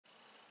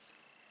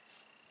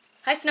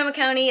Hi Sonoma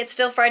County, it's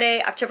still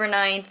Friday, October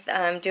 9th.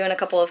 I'm doing a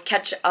couple of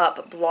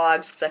catch-up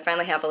blogs because I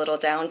finally have a little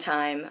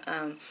downtime.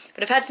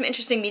 But I've had some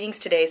interesting meetings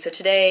today, so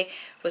today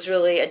was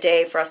really a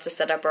day for us to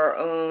set up our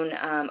own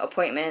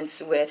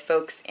appointments with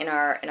folks in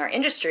our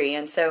industry.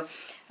 And so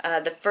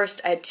I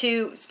had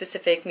two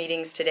specific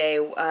meetings today.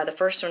 The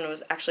first one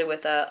was actually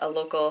with a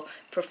local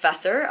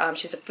professor.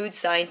 She's a food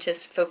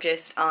scientist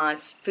focused on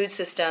food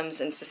systems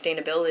and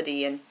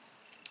sustainability, and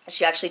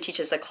she actually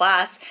teaches a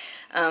class.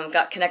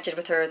 Got connected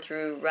with her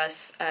through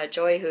Russ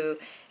Joy, who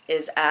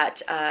is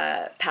at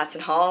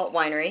Patson Hall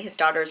Winery. His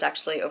daughter is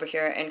actually over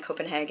here in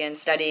Copenhagen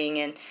studying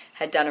and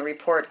had done a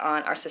report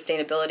on our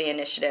sustainability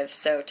initiative.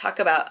 So talk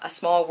about a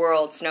small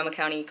world, Sonoma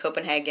County,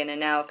 Copenhagen, and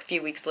now a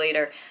few weeks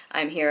later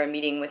I'm here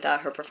meeting with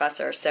her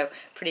professor. So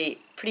pretty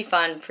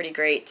fun, pretty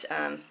great.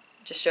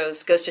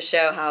 Just goes to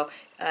show how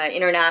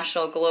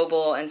international,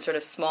 global, and sort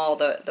of small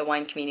the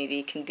wine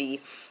community can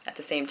be at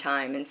the same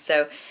time. And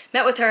so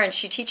met with her, and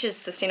she teaches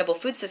sustainable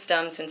food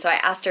systems, and so I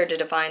asked her to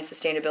define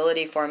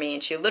sustainability for me,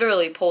 and she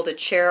literally pulled a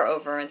chair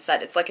over and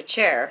said it's like a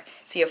chair.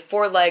 So you have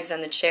four legs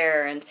on the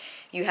chair, and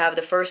you have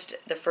the first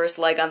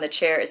leg on the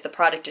chair is the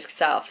product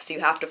itself. So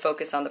you have to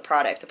focus on the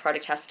product. The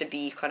product has to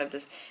be kind of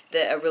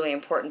a really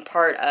important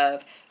part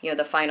of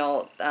the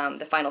final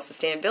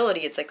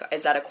sustainability. It's like,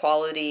 is that a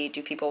quality?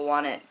 Do people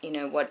want it?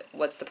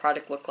 What's the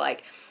product look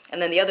like?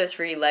 And then the other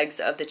three legs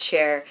of the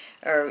chair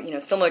are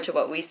similar to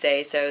what we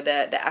say. So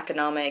the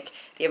economic,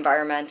 the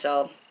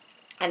environmental,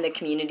 and the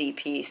community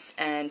piece.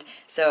 And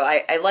so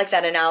I like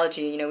that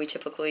analogy. We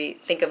typically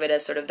think of it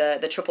as sort of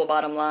the triple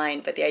bottom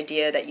line, but the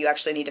idea that you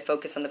actually need to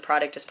focus on the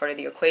product as part of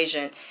the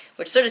equation,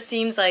 which sort of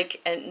seems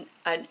like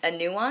a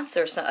nuance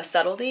or a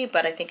subtlety,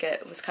 but I think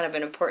it was kind of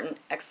an important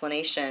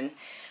explanation.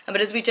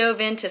 But as we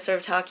dove into sort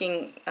of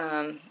talking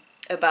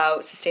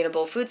about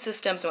sustainable food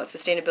systems and what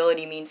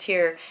sustainability means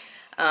here,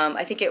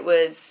 I think it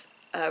was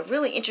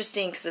really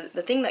interesting because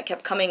the thing that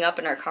kept coming up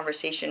in our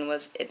conversation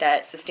was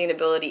that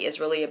sustainability is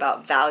really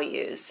about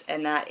values,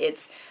 and that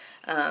it's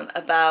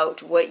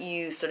about what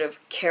you sort of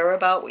care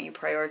about, what you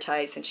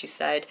prioritize. And she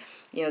said,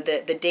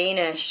 the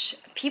Danish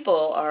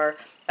people are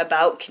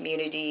about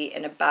community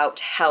and about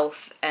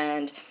health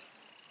and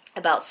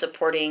about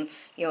supporting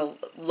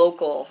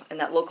local, and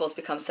that local has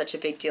become such a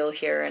big deal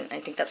here. And I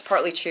think that's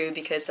partly true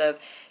because of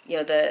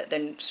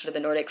the sort of the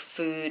Nordic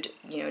food,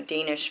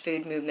 Danish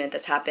food movement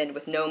that's happened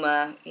with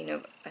Noma,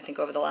 I think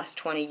over the last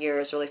 20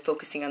 years, really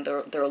focusing on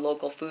their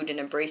local food and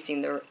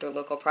embracing their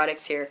local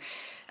products here.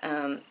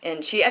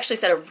 And she actually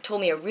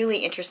told me a really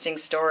interesting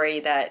story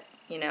that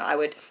I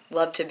would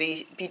love to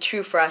be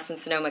true for us in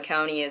Sonoma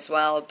County as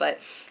well. But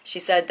she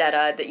said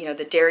that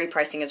the dairy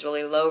pricing is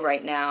really low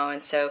right now,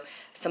 and so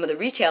some of the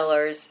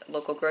retailers,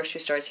 local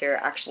grocery stores here,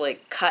 actually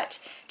cut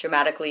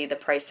dramatically the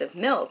price of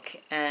milk.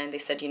 And they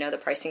said, the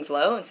pricing's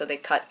low, and so they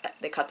cut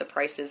the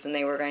prices, and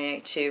they were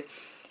going to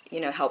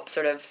help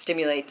sort of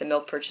stimulate the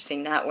milk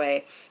purchasing that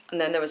way. And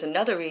then there was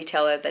another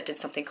retailer that did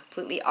something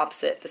completely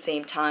opposite at the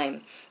same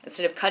time.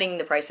 Instead of cutting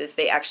the prices,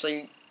 they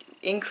actually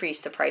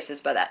increased the prices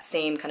by that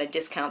same kind of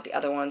discount the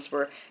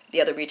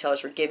other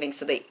retailers were giving.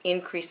 So they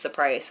increased the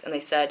price, and they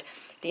said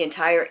the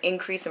entire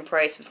increase in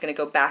price was going to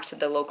go back to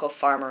the local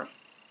farmer,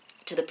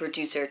 to the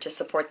producer, to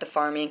support the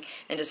farming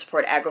and to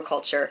support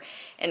agriculture.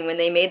 And when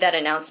they made that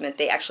announcement,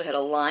 they actually had a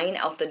line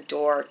out the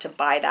door to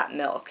buy that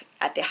milk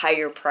at the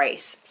higher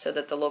price so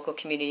that the local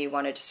community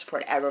wanted to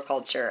support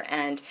agriculture.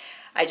 And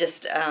I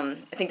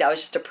think that was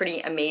just a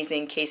pretty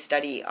amazing case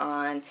study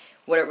on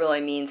what it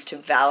really means to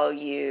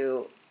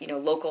value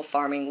local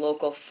farming,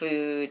 local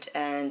food,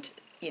 and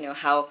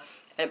how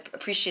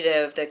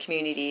appreciative the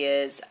community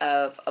is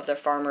of their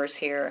farmers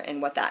here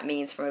and what that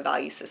means from a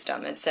value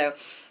system. And so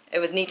it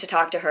was neat to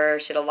talk to her.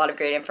 She had a lot of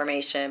great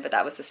information, but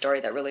that was the story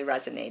that really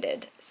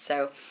resonated.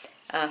 So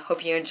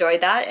hope you enjoyed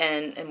that,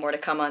 and more to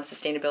come on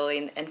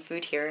sustainability and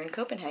food here in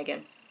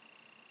Copenhagen.